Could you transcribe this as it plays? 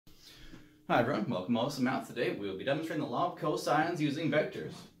Hi everyone, welcome to Awesome Math. Today we will be demonstrating the law of cosines using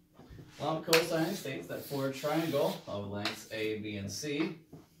vectors. Law of cosines states that for a triangle of lengths A, B, and C,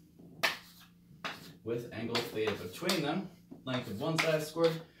 with angle theta between them, length of one side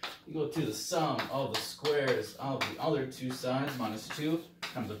squared equal to the sum of the squares of the other two sides minus 2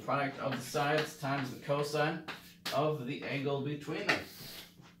 times the product of the sides times the cosine of the angle between them.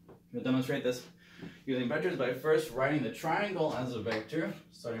 We'll demonstrate this using vectors by first writing the triangle as a vector,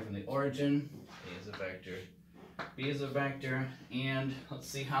 starting from the origin. A is a vector, B is a vector, and let's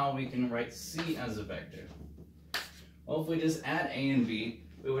see how we can write C as a vector. Well, if we just add A and B,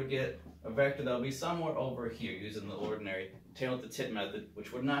 we would get a vector that will be somewhere over here using the ordinary tail to tip method,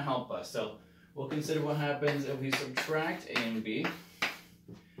 which would not help us. So we'll consider what happens if we subtract A and B.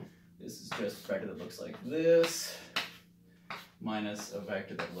 This is just a vector that looks like this, minus a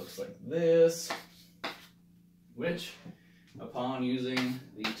vector that looks like this, which, upon using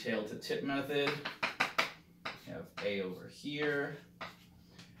the tail to tip method, we have A over here,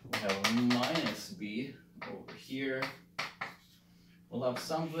 we have minus B over here. We'll have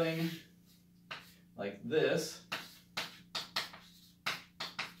something like this,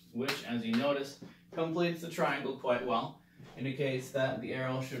 which, as you notice, completes the triangle quite well. Indicates that the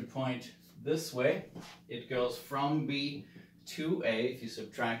arrow should point this way. It goes from B to A. If you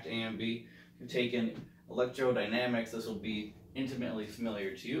subtract A and B, if you take in electrodynamics, this will be intimately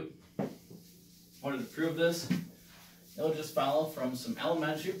familiar to you. In order to prove this, it'll just follow from some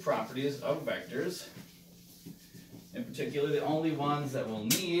elementary properties of vectors. In particular, the only ones that we'll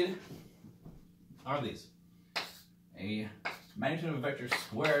need are these. A magnitude of a vector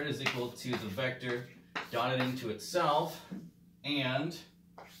squared is equal to the vector dotted into itself, and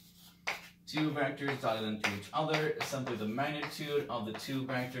two vectors dotted into each other is simply the magnitude of the two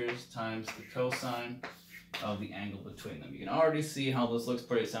vectors times the cosine of the angle between them. You can already see how this looks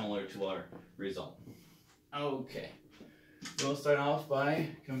pretty similar to our result. Okay, we'll start off by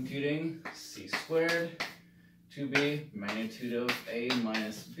computing c squared to be magnitude of a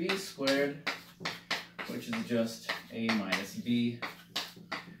minus b squared, which is just a minus b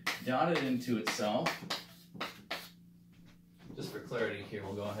dotted into itself. Just for clarity here,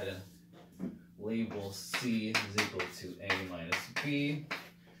 we'll go ahead and label c is equal to a minus b,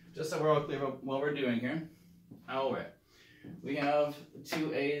 just so we're all clear about what we're doing here. Alright, we have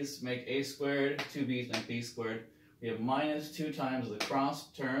two a's make a squared, two b's make b squared. We have minus 2 times the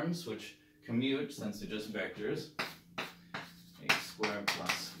cross terms, which commute since they're just vectors. A squared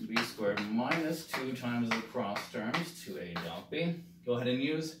plus b squared minus 2 times the cross terms, 2a dot b. Go ahead and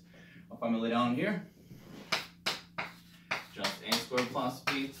use a formula down here. Just a squared plus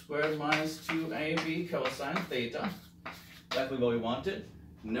b squared minus 2ab cosine theta. Exactly what we wanted.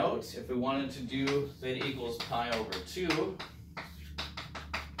 Note, if we wanted to do theta equals pi over 2,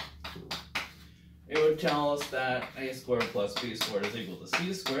 it would tell us that a squared plus b squared is equal to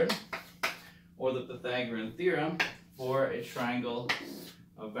c squared, or the Pythagorean Theorem for a triangle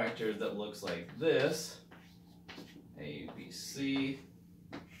of vectors that looks like this, a, b, c,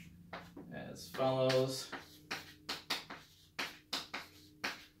 as follows.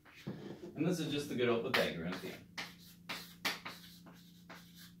 And this is just the good old Pythagorean Theorem.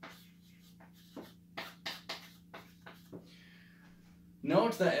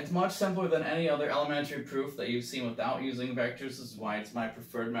 Note that it's much simpler than any other elementary proof that you've seen without using vectors. This is why it's my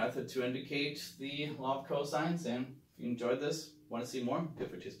preferred method to indicate the law of cosines. And if you enjoyed this, want to see more, feel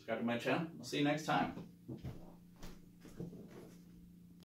free to subscribe to my channel. I'll see you next time.